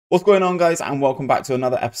What's going on, guys, and welcome back to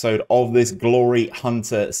another episode of this Glory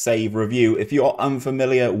Hunter save review. If you're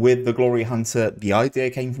unfamiliar with the Glory Hunter, the idea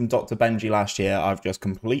came from Dr. Benji last year. I've just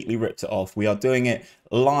completely ripped it off. We are doing it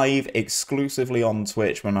live exclusively on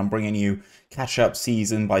Twitch when I'm bringing you catch up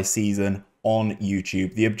season by season on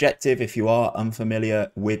YouTube. The objective, if you are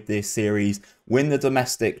unfamiliar with this series, win the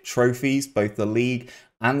domestic trophies, both the league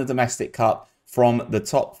and the domestic cup, from the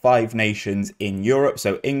top 5 nations in Europe,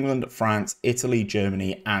 so England, France, Italy,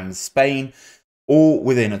 Germany, and Spain, all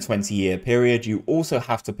within a 20-year period. You also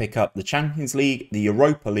have to pick up the Champions League, the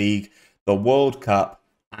Europa League, the World Cup,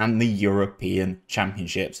 and the European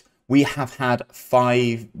Championships. We have had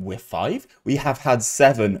we have had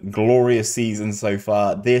 7 glorious seasons so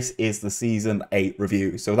far. This is the Season 8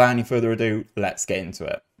 review. So without any further ado, let's get into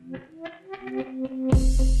it.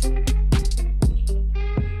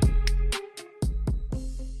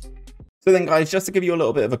 So then, guys, just to give you a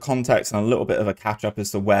little bit of a context and a little bit of a catch up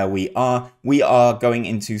as to where we are going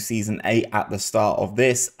into Season 8 at the start of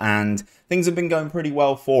this, and things have been going pretty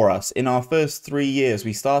well for us. In our first 3 years,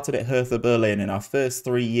 we started at Hertha Berlin. In our first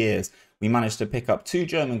 3 years, we managed to pick up 2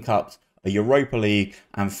 German Cups, a Europa League,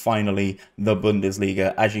 and finally the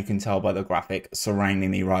Bundesliga, as you can tell by the graphic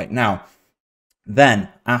surrounding me right now. Then,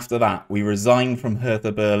 after that, we resigned from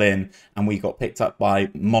Hertha Berlin and we got picked up by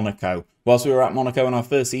Monaco. Whilst we were at Monaco in our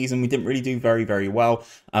first season, we didn't really do very well.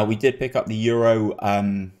 We did pick up the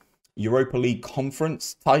Europa League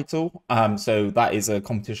Conference title. So that is a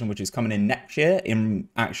competition which is coming in next year in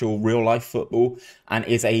actual real-life football and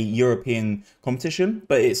is a European competition,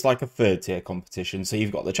 but it's like a third-tier competition. So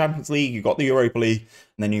you've got the Champions League, you've got the Europa League,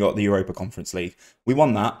 and then you've got the Europa Conference League. We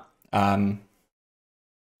won that.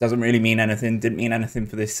 Doesn't really mean anything, didn't mean anything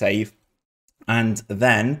for this save. And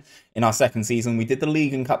then, in our second season, we did the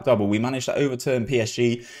League and Cup double. We managed to overturn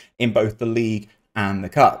PSG in both the League and the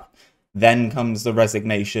Cup. Then comes the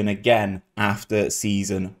resignation again after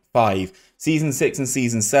Season 5. Season 6 and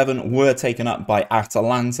Season 7 were taken up by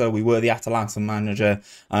Atalanta. We were the Atalanta manager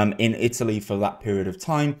in Italy for that period of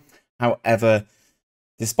time. However,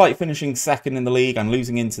 despite finishing second in the league and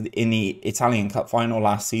losing in the Italian Cup final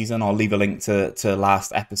last season, I'll leave a link to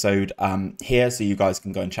last episode here so you guys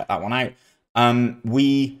can go and check that one out.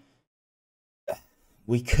 We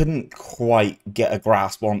couldn't quite get a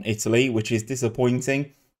grasp on Italy, which is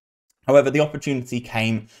disappointing. However, the opportunity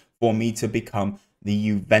came for me to become the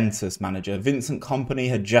Juventus manager. Vincent Kompany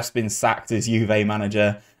had just been sacked as Juve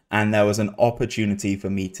manager, and there was an opportunity for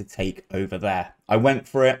me to take over there. I went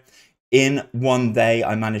for it. In one day,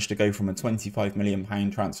 I managed to go from a £25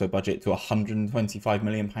 million transfer budget to a £125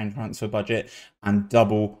 million transfer budget and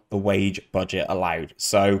double the wage budget allowed.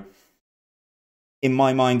 So, in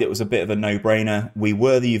my mind, it was a bit of a no-brainer. We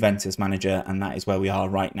were the Juventus manager, and that is where we are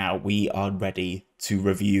right now. We are ready to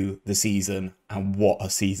review the season, and what a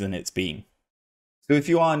season it's been. So if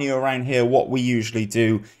you are new around here, what we usually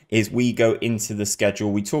do is we go into the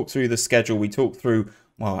schedule. We talk through the schedule. We talk through...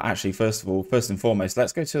 Well, actually, first and foremost,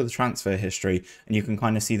 let's go to the transfer history, and you can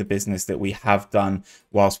kind of see the business that we have done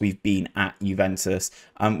whilst we've been at Juventus.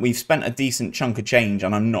 We've spent a decent chunk of change,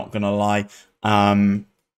 and I'm not going to lie. And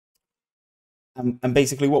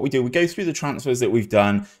basically what we do, we go through the transfers that we've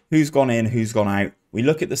done, who's gone in, who's gone out. We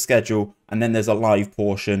look at the schedule, and then there's a live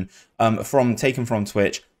portion taken from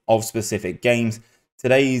Twitch of specific games.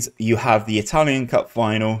 Today's, you have the Italian Cup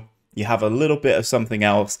final, you have a little bit of something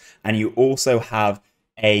else, and you also have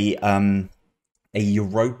a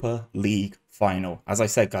Europa League final. As I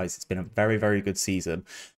said, guys, it's been a very good season.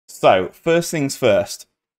 So first things first,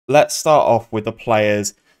 let's start off with the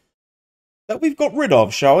players that we've got rid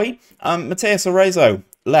of, shall we? Matheus Arezzo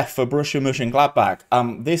left for Borussia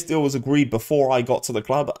Mönchengladbach. This deal was agreed before I got to the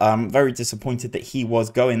club. I'm very disappointed that he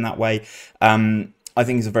was going that way. I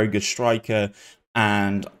think he's a very good striker,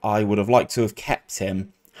 and I would have liked to have kept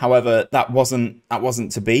him. However, that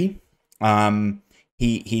wasn't to be.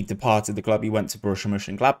 He departed the club. He went to Borussia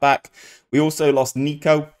Mönchengladbach. We also lost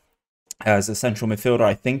Nico as a central midfielder.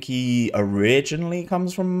 I think he originally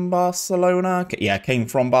comes from Barcelona. Yeah, came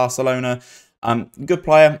from Barcelona. Good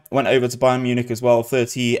player. Went over to Bayern Munich as well.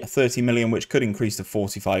 30 million, which could increase to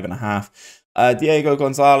 45.5. Diego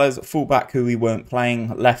Gonzalez, fullback who we weren't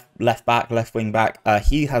playing. Left wing back.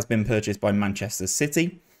 He has been purchased by Manchester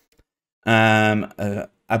City.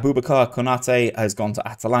 Abubakar Konate has gone to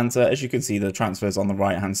Atalanta. As you can see, the transfers on the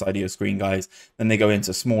right-hand side of your screen, guys. Then they go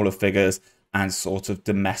into smaller figures and sort of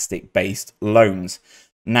domestic-based loans.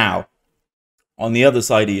 Now, on the other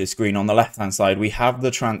side of your screen, on the left-hand side, we have the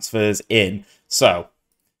transfers in. So,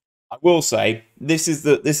 I will say, this is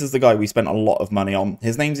the guy we spent a lot of money on.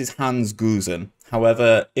 His name is Hans Guzen.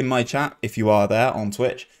 However, in my chat, if you are there on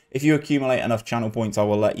Twitch, If you accumulate enough channel points, I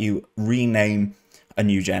will let you rename a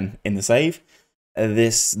new gen in the save.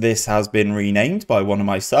 This has been renamed by one of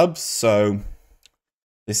my subs, so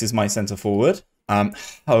this is my centre forward.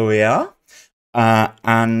 Oh yeah,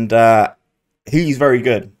 and he's very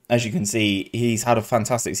good. As you can see, he's had a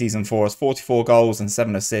fantastic season for us. 44 goals and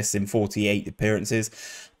 7 assists in 48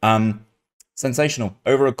 appearances. Sensational.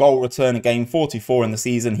 Over a goal return a game, 44 in the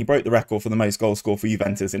season. He broke the record for the most goals scored for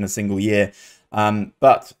Juventus in a single year.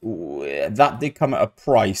 But that did come at a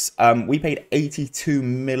price. We paid £82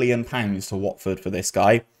 million to Watford for this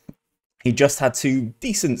guy. He just had 2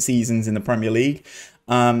 decent seasons in the Premier League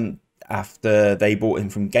after they bought him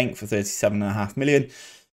from Genk for £37.5 million.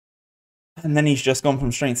 And then he's just gone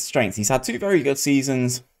from strength to strength. He's had 2 very good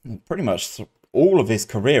seasons. Pretty much all of his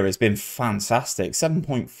career has been fantastic.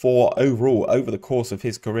 7.4 overall over the course of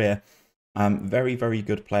his career. Very, very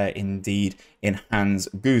good player indeed in Hans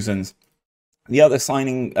Guzens. The other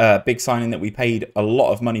signing, big signing that we paid a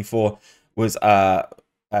lot of money for was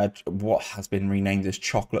what has been renamed as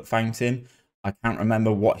Chocolate Fountain. I can't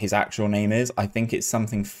remember what his actual name is. I think it's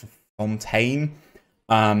something Fontaine.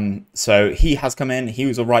 So he has come in. He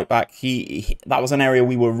was a right back. That was an area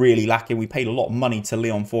we were really lacking. We paid a lot of money to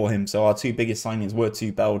Lyon for him. So our 2 biggest signings were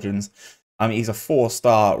 2 Belgians. He's a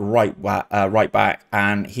 4-star right back,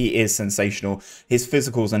 and he is sensational. His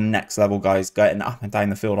physicals are next level, guys. Getting up and down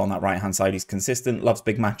the field on that right hand side. He's consistent. Loves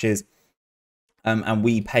big matches. And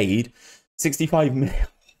we paid 65 million.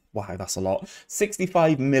 Wow, that's a lot.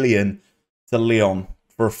 65 million to Lyon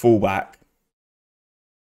for a fullback.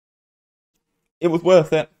 It was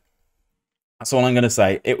worth it. That's all I'm going to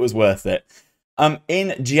say. It was worth it.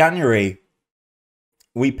 In January,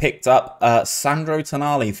 we picked up Sandro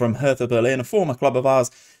Tonali from Hertha Berlin, a former club of ours.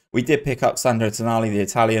 We did pick up Sandro Tonali, the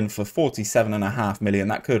Italian, for 47.5 million.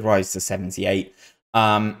 That could rise to 78.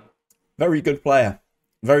 Very good player.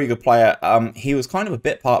 Very good player. He was kind of a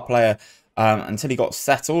bit part player until he got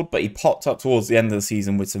settled, but he popped up towards the end of the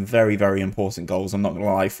season with some very, very important goals. I'm not going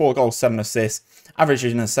to lie. 4 goals, 7 assists.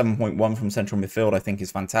 Averaging a 7.1 from central midfield, I think,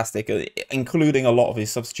 is fantastic, including a lot of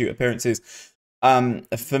his substitute appearances.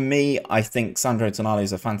 For me, I think Sandro Tonali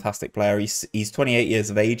is a fantastic player. He's 28 years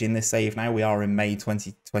of age in this save now. We are in May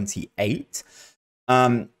 2028.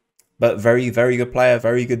 But very, very good player.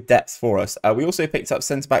 Very good depth for us. We also picked up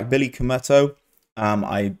centre-back Billy Cometto.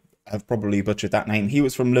 I have probably butchered that name. He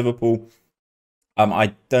was from Liverpool.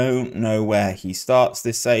 I don't know where he starts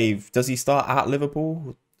this save. Does he start at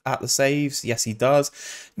Liverpool? At the saves? Yes, he does.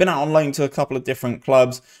 Been out on loan to a couple of different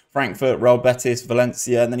clubs. Frankfurt, Real Betis,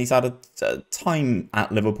 Valencia. And then he's had a time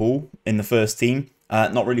at Liverpool in the first team.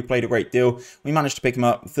 Not really played a great deal. We managed to pick him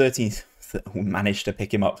up for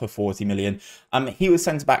 40 million. He was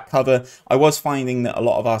centre-back cover. I was finding that a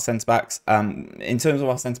lot of our centre-backs, in terms of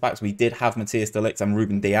our centre-backs, we did have Matthias de Ligt and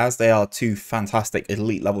Ruben Diaz. They are 2 fantastic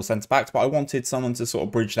elite-level centre-backs, but I wanted someone to sort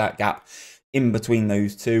of bridge that gap in between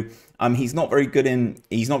those 2. He's not very good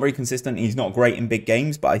he's not very consistent. He's not great in big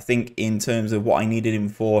games, but I think in terms of what I needed him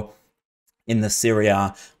for in the Serie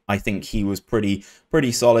A, I think he was pretty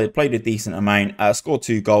solid. Played a decent amount. Scored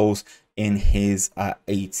 2 goals in his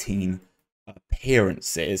 18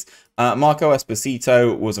 appearances. Marco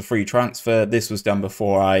Esposito was a free transfer. This was done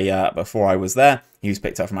before I was there. He was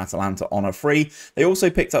picked up from Atalanta on a free. They also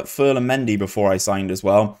picked up Ferland Mendy before I signed as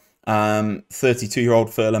well.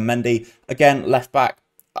 32-year-old Ferland Mendy, again left back.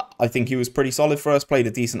 I think he was pretty solid for us. Played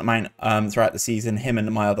a decent amount throughout the season. Him and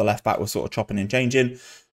my other left back were sort of chopping and changing.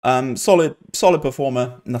 Solid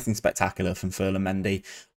performer. Nothing spectacular from Ferland Mendy,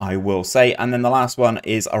 I will say. And then the last one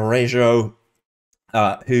is Arejo,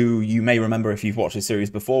 who you may remember if you've watched the series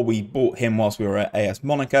before. We bought him whilst we were at AS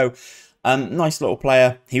Monaco. Nice little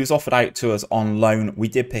player. He was offered out to us on loan. We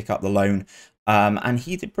did pick up the loan. And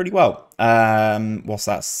he did pretty well. What's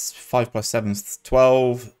that? 5 plus 7,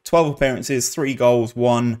 12 appearances, 3 goals,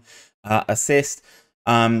 1 assist.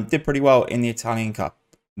 Did pretty well in the Italian Cup.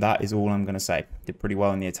 That is all I'm going to say. Did pretty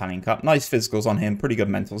well in the Italian Cup. Nice physicals on him. Pretty good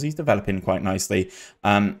mentals. He's developing quite nicely.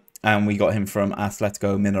 And we got him from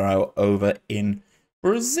Atletico Mineiro over in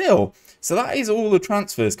Brazil. So that is all the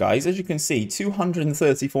transfers, guys. As you can see,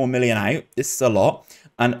 234 million out. This is a lot.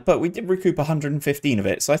 But we did recoup 115 of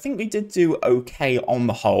it. So I think we did do okay on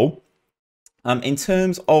the whole. In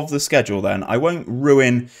terms of the schedule then, I won't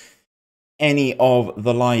ruin any of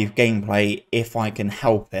the live gameplay if I can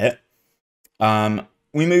help it.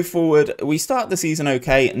 We move forward. We start the season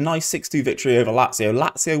okay. Nice 6-2 victory over Lazio.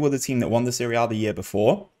 Lazio were the team that won the Serie A the year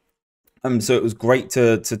before. So it was great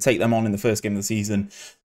to take them on in the first game of the season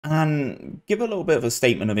and give a little bit of a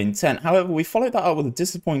statement of intent. However, we followed that up with a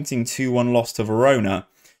disappointing 2-1 loss to Verona.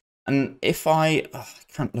 And if I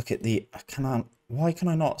can't look at the... I cannot Why can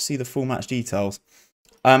I not see the full match details?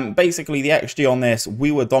 Basically, the XG on this,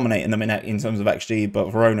 we were dominating them in terms of XG,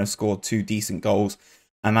 but Verona scored 2 decent goals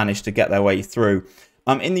and managed to get their way through.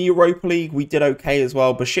 In the Europa League, we did okay as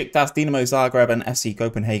well. Besiktas, Dinamo Zagreb, and SC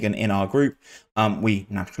Copenhagen in our group. We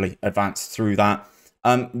naturally advanced through that.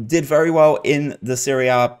 Did very well in the Serie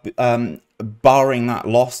A, barring that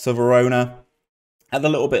loss to Verona. Had a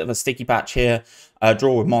little bit of a sticky patch here.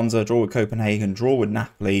 Draw with Monza, draw with Copenhagen, draw with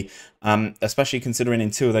Napoli. Especially considering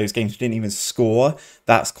in 2 of those games we didn't even score.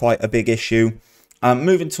 That's quite a big issue.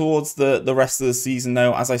 Moving towards the rest of the season,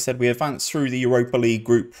 though, as I said, we advanced through the Europa League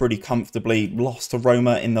group pretty comfortably. Lost to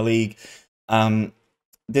Roma in the league.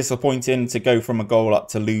 Disappointing to go from a goal up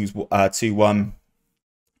to lose 2-1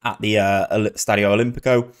 at the Stadio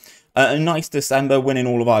Olimpico. A nice December, winning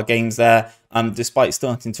all of our games there, despite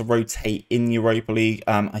starting to rotate in the Europa League.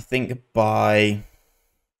 I think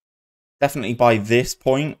definitely by this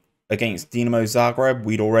point, against Dinamo Zagreb,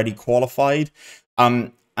 we'd already qualified.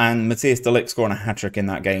 And Matthias de Ligt scoring a hat-trick in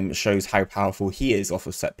that game shows how powerful he is off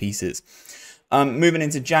of set pieces. Moving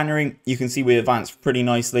into January, you can see we advanced pretty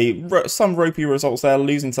nicely. Some ropey results there,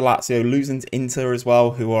 losing to Lazio, losing to Inter as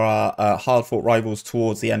well, who are our hard-fought rivals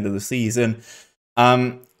towards the end of the season.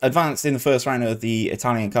 Advanced in the first round of the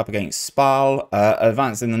Italian Cup against Spal.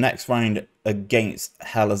 Advanced in the next round against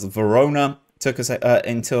Hellas Verona. Took us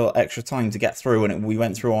until extra time to get through, and we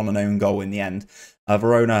went through on an own goal in the end.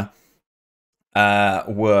 Verona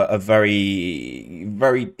were a very,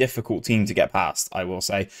 very difficult team to get past, I will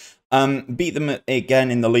say. Beat them again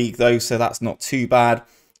in the league, though, so that's not too bad.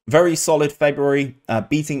 Very solid February,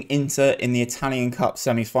 beating Inter in the Italian Cup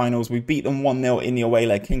semi-finals. We beat them 1-0 in the away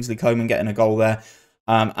leg, Kingsley Coman getting a goal there.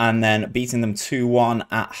 And then beating them 2-1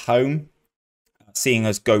 at home, seeing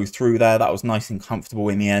us go through there. That was nice and comfortable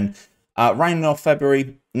in the end. Rounding off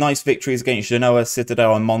February, nice victories against Genoa,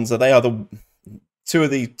 Citadel, and Monza. They are the two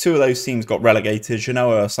of those teams got relegated.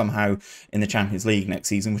 Genoa are somehow in the Champions League next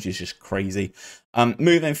season, which is just crazy.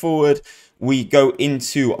 Moving forward, we go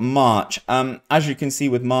into March. As you can see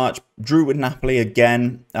with March, drew with Napoli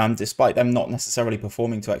again. Despite them not necessarily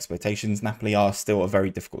performing to expectations, Napoli are still a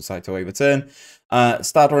very difficult side to overturn.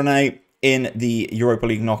 Stade Rennais in the Europa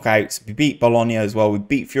League knockouts. We beat Bologna as well. We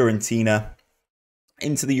beat Fiorentina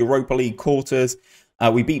into the Europa League quarters.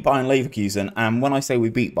 We beat Bayern Leverkusen, and when I say we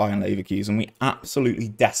beat Bayern Leverkusen, we absolutely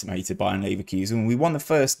decimated Bayern Leverkusen. We won the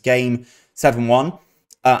first game 7-1,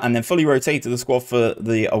 and then fully rotated the squad for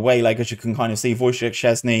the away leg, as you can kind of see. Wojciech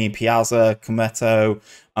Szczesny, Piazza, Cometto.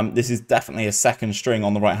 This is definitely a second string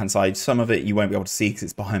on the right-hand side. Some of it you won't be able to see because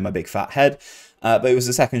it's behind my big fat head, but it was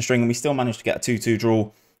the second string, and we still managed to get a 2-2 draw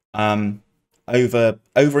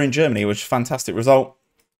over in Germany, which is a fantastic result.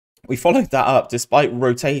 We followed that up, despite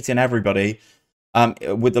rotating everybody,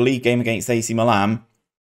 with the league game against AC Milan. And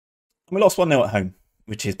we lost 1-0 at home,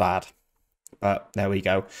 which is bad. But there we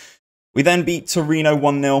go. We then beat Torino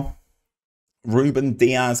 1-0. Ruben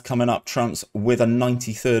Diaz coming up trumps with a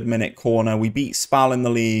 93rd minute corner. We beat Spal in the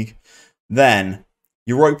league. Then,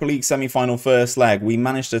 Europa League semi-final first leg. We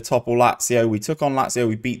managed to topple Lazio. We took on Lazio.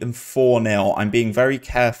 We beat them 4-0. I'm being very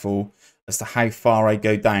careful as to how far I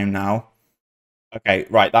go down now. Okay,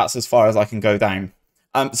 right, that's as far as I can go down.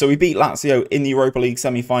 So we beat Lazio in the Europa League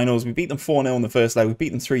semi-finals. We beat them 4-0 in the first leg. We beat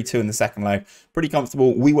them 3-2 in the second leg. Pretty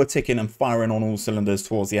comfortable. We were ticking and firing on all cylinders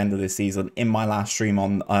towards the end of this season in my last stream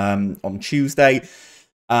on Tuesday.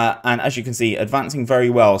 And as you can see, advancing very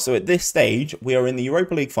well. So at this stage, we are in the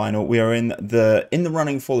Europa League final. We are in the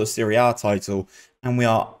running for the Serie A title, and we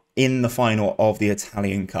are in the final of the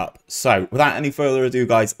Italian Cup. So without any further ado,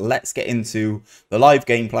 guys, let's get into the live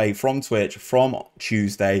gameplay from Twitch from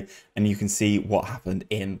Tuesday, and you can see what happened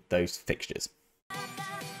in those fixtures.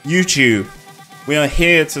 YouTube, we are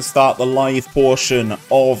here to start the live portion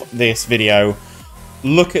of this video.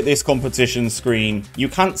 Look at this competition screen. You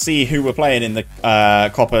can't see who we're playing in the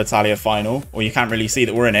Coppa Italia final, or you can't really see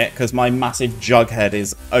that we're in it because my massive jughead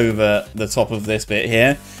is over the top of this bit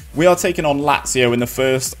here. We are taking on Lazio in the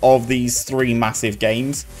first of these 3 massive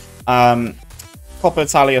games. Coppa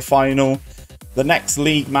Italia final. The next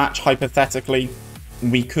league match, hypothetically,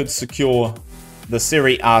 we could secure the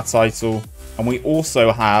Serie A title. And we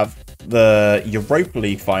also have the Europa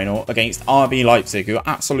League final against RB Leipzig, who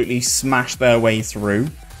absolutely smashed their way through.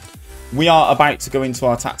 We are about to go into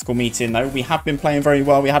our tactical meeting, though. We have been playing very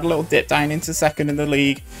well. We had a little dip down into second in the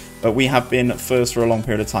league, but we have been first for a long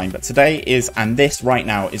period of time. But today is, and this right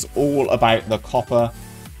now, is all about the Coppa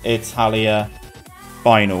Italia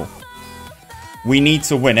final. We need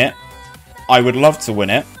to win it. I would love to win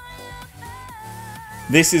it.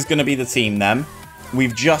 This is going to be the team then.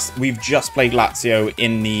 We've just played Lazio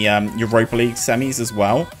in the Europa League semis as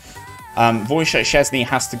well. Wojciech Szczesny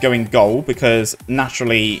has to go in goal because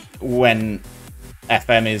naturally when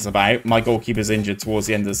FM is about, my goalkeeper's injured towards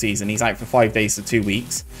the end of the season. He's out for 5 days to 2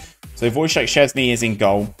 weeks. So Wojciech Szczesny is in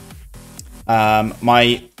goal.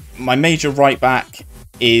 My major right back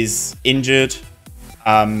is injured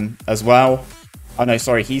as well. Oh no,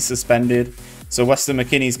 sorry, he's suspended. So Weston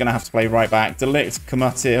McKinney's going to have to play right back. Delict,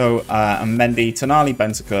 Kamatio, and Mendy, Tonali,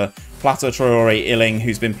 Bentancur, Plata, Traore, Illing,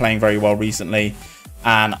 who's been playing very well recently.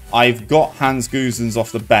 And I've got Hans Guzens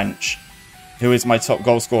off the bench, who is my top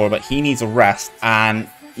goal scorer, but he needs a rest. And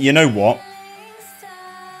you know what?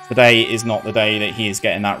 Today is not the day that he is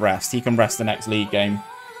getting that rest. He can rest the next league game.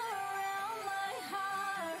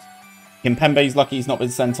 Kimpembe's lucky he's not been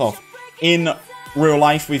sent off. In real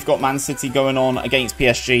life, we've got Man City going on against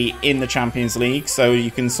PSG in the Champions League. So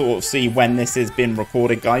you can sort of see when this has been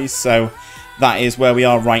recorded, guys. So that is where we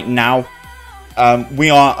are right now. We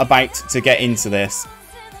are about to get into this.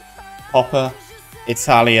 Coppa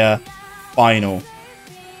Italia final.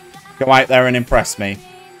 Go out there and impress me.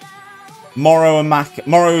 Morrow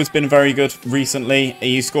has been very good recently.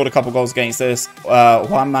 He scored a couple goals against us.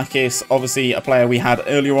 Juan Makis, obviously a player we had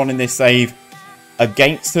earlier on in this save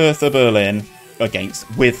against Hertha Berlin.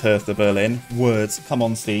 With Hertha Berlin. Words. Come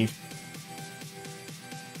on, Steve.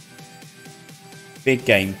 Big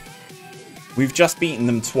game. We've just beaten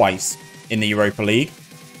them twice in the Europa League.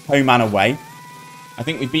 Home and away. I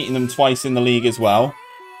think we've beaten them twice in the league as well.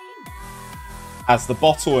 As the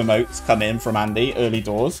bottle emotes come in from Andy, early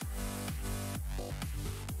doors.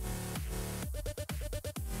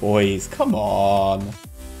 Boys, come on.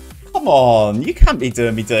 Come on. You can't be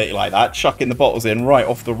doing me dirty like that. Chucking the bottles in right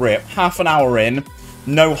off the rip. Half an hour in.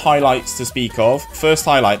 No highlights to speak of. First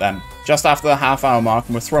highlight then. Just after the half hour mark.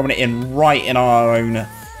 And we're throwing it in right in our own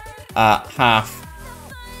half.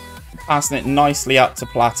 Passing it nicely up to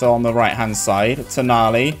Plata on the right hand side.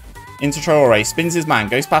 Tonali. Into Traore. Spins his man.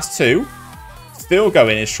 Goes past two. Still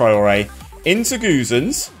going is Traore. Into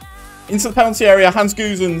Guzens. Into the penalty area. Hans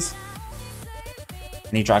Guzens.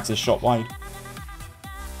 And he drags his shot wide.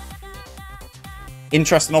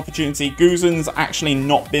 Interesting opportunity. Guzens actually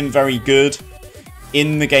not been very good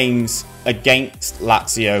in the games against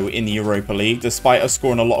Lazio in the Europa League. Despite us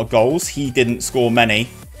scoring a lot of goals, he didn't score many.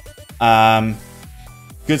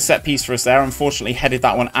 Good set piece for us there. Unfortunately, headed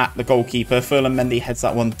that one at the goalkeeper. Ferland Mendy heads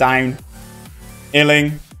that one down.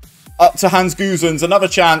 Illing. Up to Hans Guzens. Another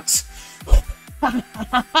chance.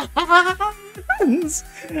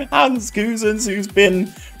 Hans Guzens, who's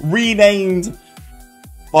been renamed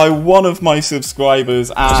by one of my subscribers,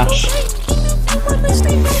 Ash.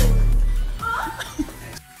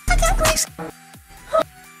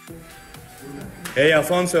 Hey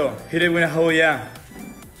Alfonso, hit it with a hell yeah.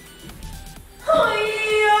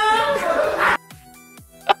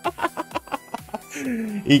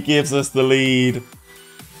 He gives us the lead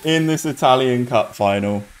in this Italian Cup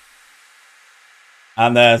final.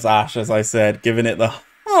 And there's Ash, as I said, giving it the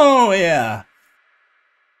oh yeah.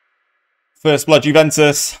 First blood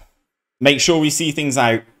Juventus. Make sure we see things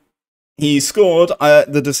out. He scored.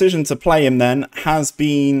 The decision to play him then has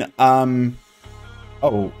been oh,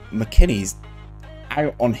 McKinney's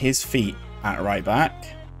out on his feet at right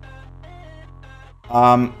back.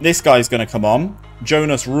 This guy's going to come on.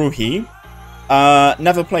 Jonas Ruhi.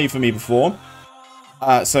 Never played for me before.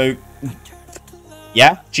 So,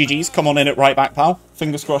 yeah, GG's. Come on in at right back, pal.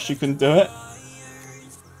 Fingers crossed you can do it.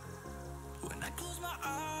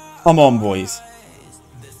 Come on, boys.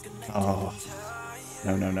 Oh.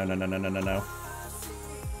 No.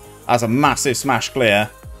 That's a massive smash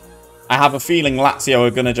clear. I have a feeling Lazio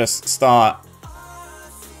are going to just start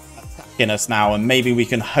attacking us now, and maybe we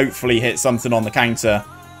can hopefully hit something on the counter.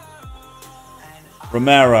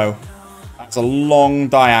 Romero. That's a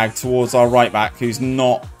long diag towards our right back, who's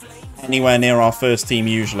not anywhere near our first team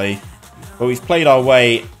usually. But we've played our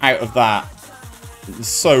way out of that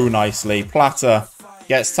so nicely. Plata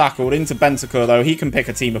gets tackled into Bentancur, though. He can pick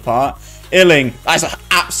a team apart. Illing. That's an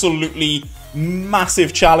absolutely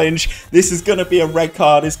massive challenge. This is going to be a red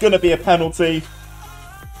card. It's going to be a penalty.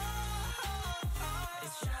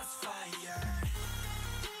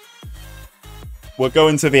 We're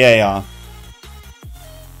going to VAR.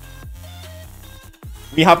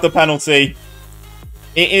 We have the penalty.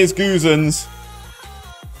 It is Guzens.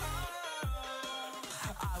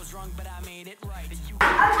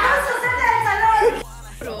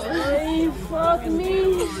 Fuck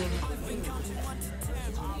me.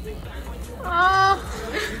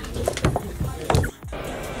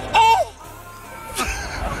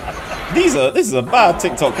 This is a bad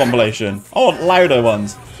TikTok compilation. I want louder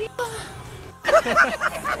ones.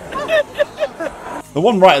 The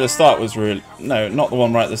one right at the start was really... No, not the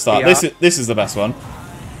one right at the start. Yeah. This is the best one.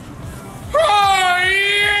 Oh,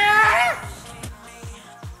 yeah!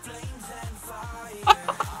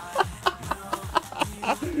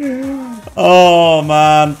 Oh,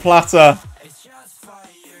 man. Plata.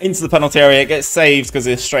 Into the penalty area. It gets saved because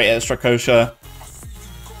it's straight at Strakosha.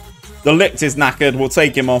 The Ligt is knackered. We'll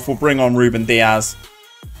take him off. We'll bring on Ruben Diaz.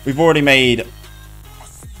 We've already made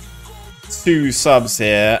 2 subs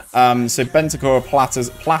here. So Bentancur,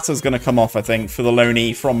 Plata's going to come off, I think, for the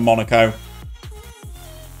loanee from Monaco.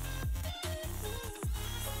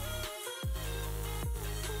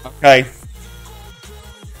 Okay.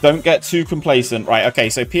 Don't get too complacent. Right, okay,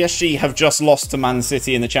 so PSG have just lost to Man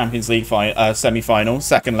City in the Champions League semi-final.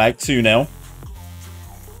 Second leg, 2-0.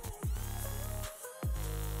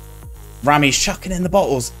 Rami's chucking in the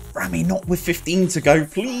bottles. Rami, not with 15 to go,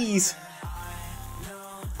 please.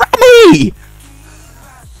 Rami!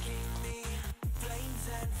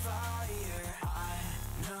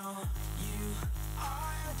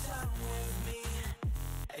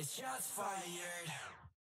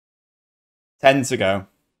 Ten to go.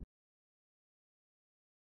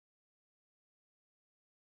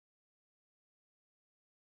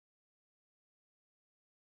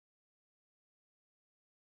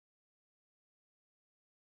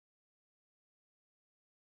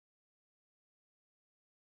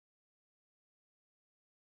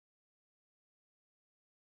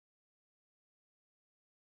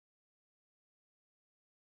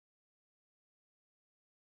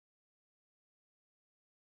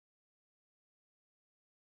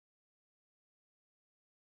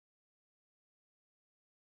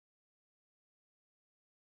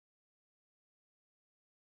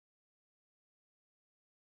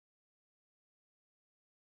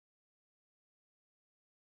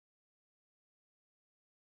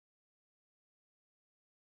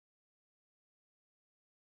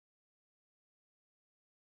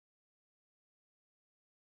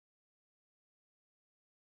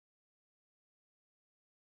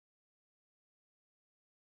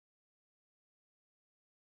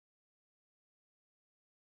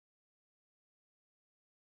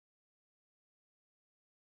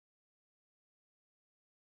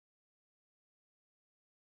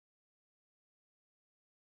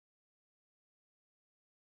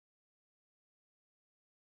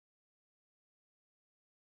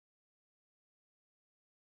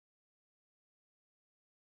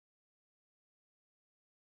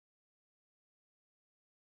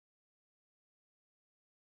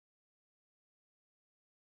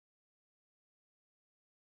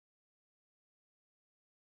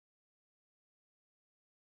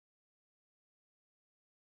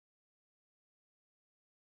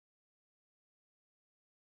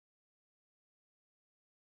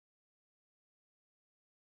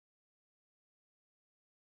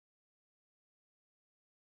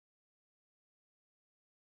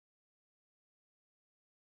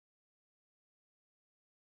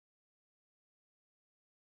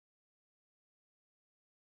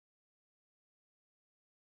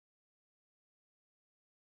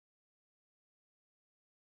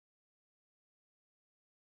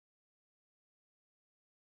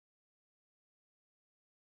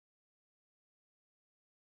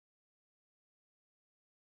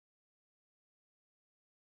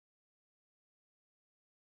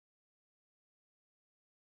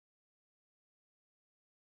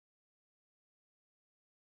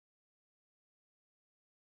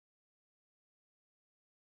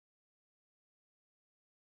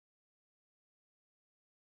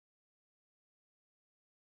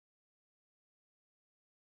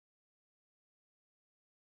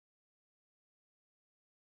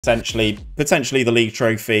 Potentially the league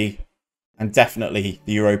trophy, and definitely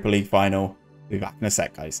the Europa League final. Be back in a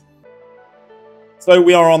sec, guys. So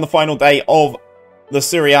we are on the final day of the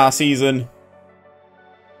Serie A season,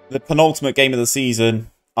 the penultimate game of the season.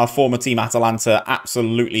 Our former team Atalanta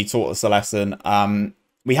absolutely taught us a lesson.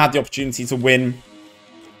 We had the opportunity to win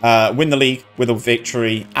the league with a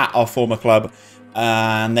victory at our former club,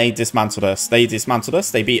 and they dismantled us. They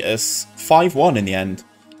beat us 5-1 in the end.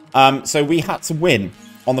 So we had to win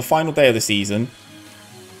on the final day of the season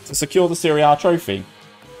to secure the Serie A trophy.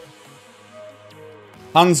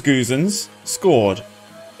 Hans Guzens scored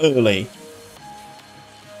early.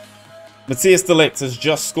 Matthias de Ligt has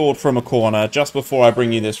just scored from a corner just before I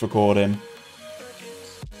bring you this recording.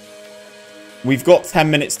 We've got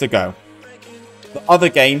 10 minutes to go. The other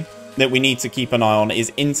game that we need to keep an eye on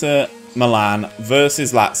is Inter Milan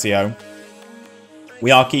versus Lazio.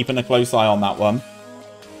 We are keeping a close eye on that one.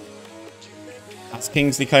 As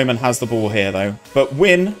Kingsley Coman has the ball here, though. But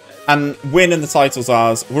win and win and the title's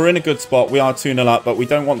ours. We're in a good spot. We are 2-0 up, but we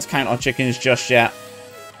don't want to count our chickens just yet.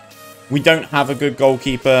 We don't have a good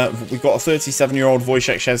goalkeeper. We've got a 37-year-old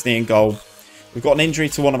Wojciech Szczesny in goal. We've got an injury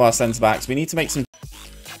to one of our centre-backs. We need to make some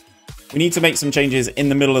changes in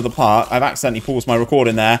the middle of the park. I've accidentally paused my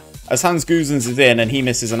recording there, as Hans Guzens is in and he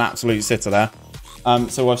misses an absolute sitter there.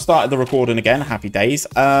 So I've started the recording again. Happy days.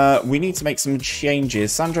 We need to make some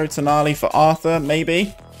changes. Sandro Tonali for Arthur,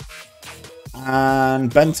 maybe.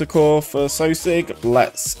 And Bentancur for Sosig.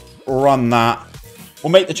 Let's run that.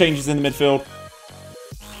 We'll make the changes in the midfield.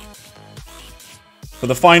 For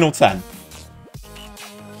the final 10.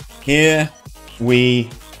 Here we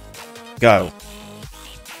go.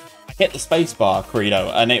 I hit the spacebar, Credo,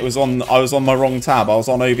 and it was on. I was on my wrong tab. I was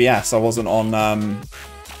on OBS. I wasn't on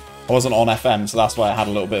FM, so that's why I had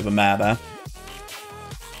a little bit of a mare there.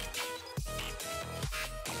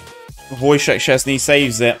 Wojciech Szczesny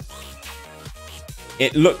saves it.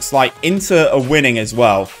 It looks like Inter are winning as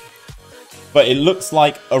well, but it looks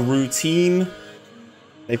like a routine.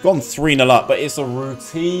 They've gone 3-0 up, but it's a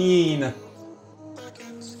routine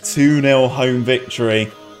 2-0 home victory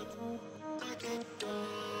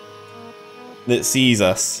that sees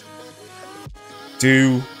us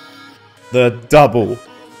do the double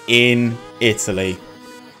in Italy.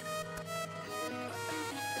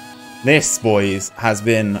 This, boys, has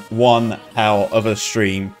been one hell of a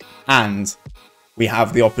stream, and we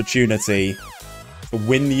have the opportunity to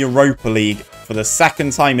win the Europa League for the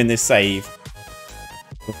second time in this save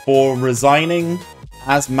before resigning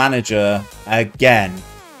as manager again.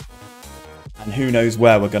 And who knows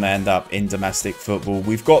where we're going to end up in domestic football.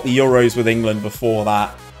 We've got the Euros with England before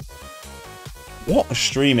that. What a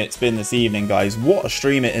stream it's been this evening, guys. What a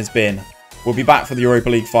stream it has been. We'll be back for the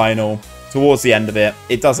Europa League final towards the end of it.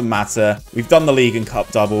 It doesn't matter. We've done the League and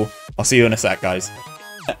Cup double. I'll see you in a sec, guys.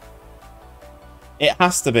 It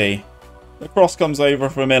has to be. The cross comes over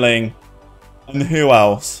from Milling. And who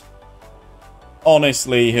else?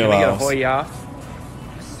 Honestly, who else?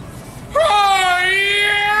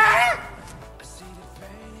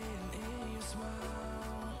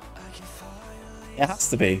 It has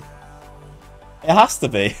to be. It has to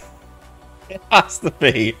be. It has to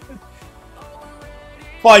be.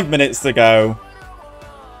 5 minutes to go.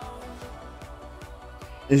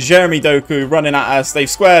 Is Jeremy Doku running at us? They've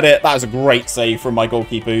squared it. That was a great save from my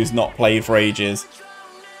goalkeeper who's not played for ages.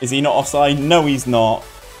 Is he not offside? No, he's not.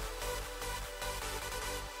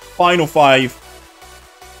 Final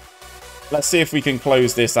 5. Let's see if we can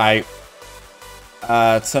close this out.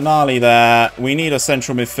 Tonali there. We need a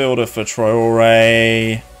central midfielder for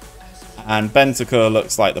Traore. And Bentancur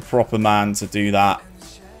looks like the proper man to do that.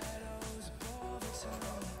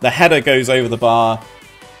 The header goes over the bar.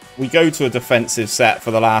 We go to a defensive set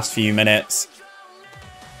for the last few minutes.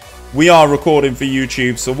 We are recording for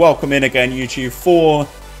YouTube, so welcome in again, YouTube, for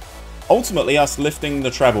ultimately us lifting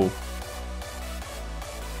the treble.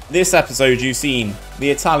 This episode you've seen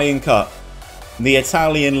the Italian Cup, the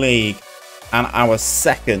Italian League, and our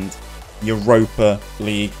second Europa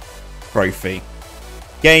League trophy.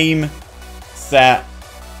 Game, set,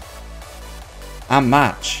 and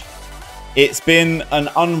match. It's been an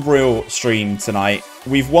unreal stream tonight.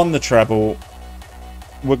 We've won the treble.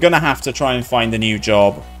 We're going to have to try and find a new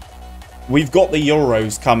job. We've got the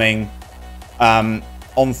Euros coming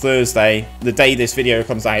on Thursday, the day this video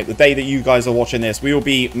comes out, the day that you guys are watching this. We will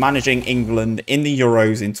be managing England in the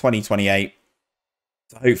Euros in 2028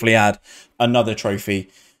 to hopefully add another trophy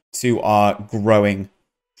to our growing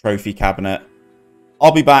trophy cabinet.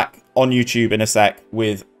 I'll be back on YouTube in a sec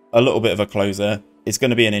with a little bit of a closer. It's going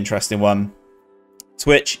to be an interesting one.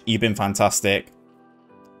 Twitch, you've been fantastic.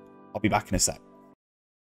 I'll be back in a sec.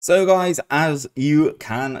 So guys, as you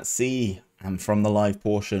can see, and from the live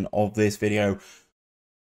portion of this video,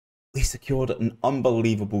 we secured an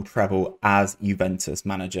unbelievable treble as Juventus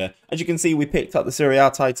manager. As you can see, we picked up the Serie A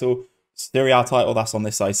title, that's on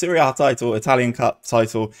this side, Serie A title, Italian Cup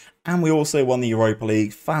title, and we also won the Europa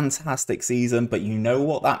League. Fantastic season, but you know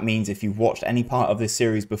what that means if you've watched any part of this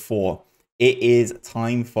series before. It is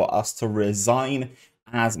time for us to resign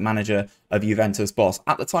as manager of Juventus boss.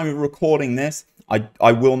 At the time of recording this,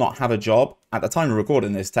 I will not have a job. At the time of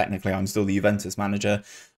recording this, technically, I'm still the Juventus manager.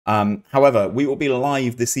 However, we will be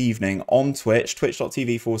live this evening on Twitch,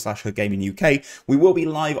 twitch.tv/HoodGamingUK. We will be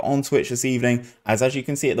live on Twitch this evening, as you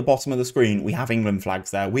can see at the bottom of the screen, we have England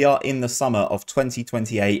flags there. We are in the summer of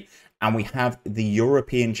 2028, and we have the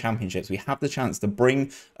European Championships. We have the chance to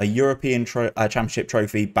bring a European Championship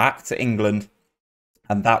trophy back to England,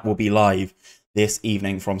 and that will be live this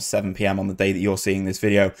evening from 7 PM on the day that you're seeing this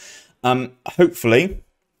video. Hopefully,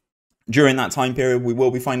 During that time period, we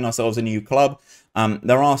will be finding ourselves a new club.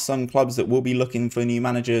 There are some clubs that will be looking for new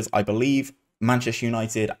managers. I believe Manchester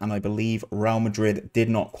United and I believe Real Madrid did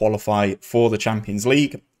not qualify for the Champions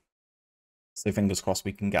League. So fingers crossed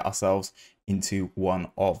we can get ourselves into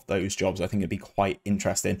one of those jobs. I think it'd be quite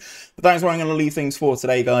interesting. But that's where I'm going to leave things for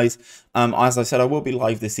today, guys. As I said, I will be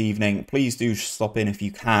live this evening. Please do stop in if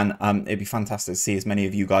you can. It'd be fantastic to see as many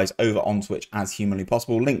of you guys over on Twitch as humanly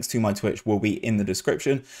possible. Links to my Twitch will be in the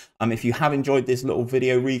description. If you have enjoyed this little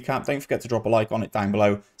video recap, don't forget to drop a like on it down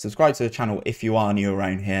below. Subscribe to the channel if you are new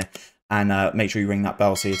around here. And make sure you ring that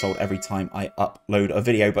bell so you're told every time I upload a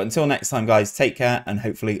video. But until next time, guys, take care. And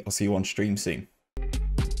hopefully I'll see you on stream soon.